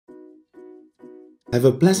Have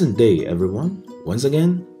a pleasant day, everyone. Once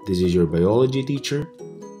again, this is your biology teacher,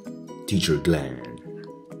 Teacher Glenn.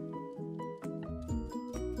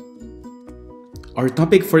 Our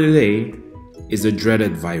topic for today is the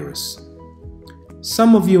dreaded virus.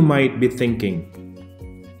 Some of you might be thinking,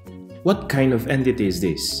 what kind of entity is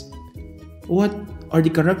this? What are the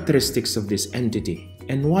characteristics of this entity?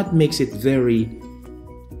 And what makes it very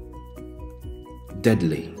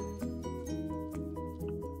deadly?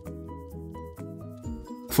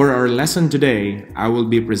 For our lesson today, I will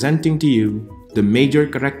be presenting to you the major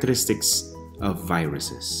characteristics of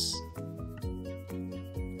viruses.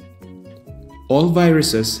 All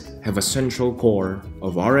viruses have a central core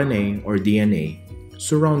of RNA or DNA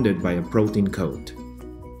surrounded by a protein coat.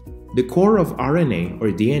 The core of RNA or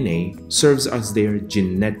DNA serves as their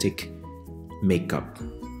genetic makeup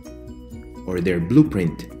or their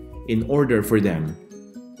blueprint in order for them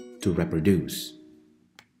to reproduce.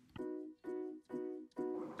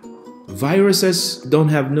 Viruses don't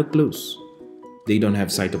have nucleus. They don't have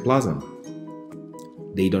cytoplasm.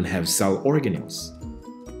 They don't have cell organelles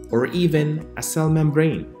or even a cell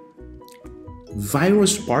membrane.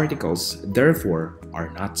 Virus particles, therefore,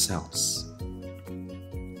 are not cells.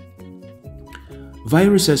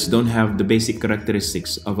 Viruses don't have the basic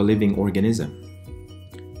characteristics of a living organism.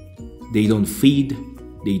 They don't feed,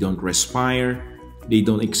 they don't respire, they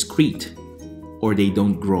don't excrete, or they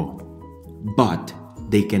don't grow, but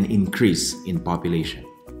they can increase in population.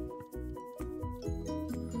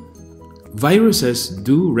 Viruses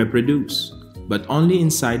do reproduce, but only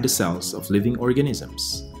inside the cells of living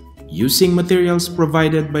organisms. Using materials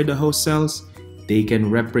provided by the host cells, they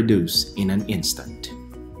can reproduce in an instant.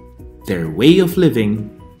 Their way of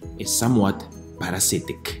living is somewhat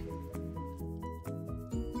parasitic.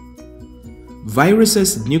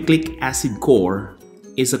 Virus's nucleic acid core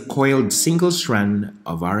is a coiled single strand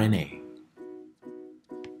of RNA.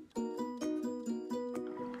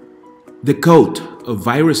 The coat of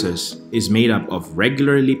viruses is made up of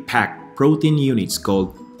regularly packed protein units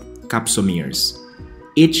called capsomeres,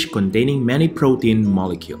 each containing many protein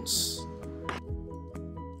molecules.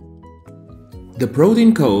 The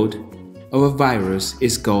protein coat of a virus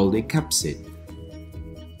is called a capsid.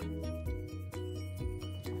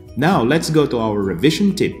 Now let's go to our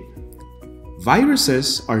revision tip.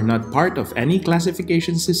 Viruses are not part of any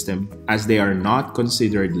classification system as they are not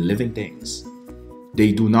considered living things.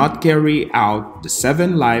 They do not carry out the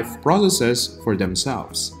 7 life processes for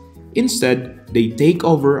themselves. Instead, they take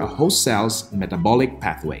over a host cell's metabolic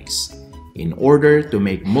pathways in order to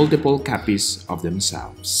make multiple copies of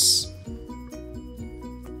themselves.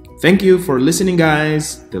 Thank you for listening,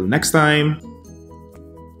 guys. Till next time.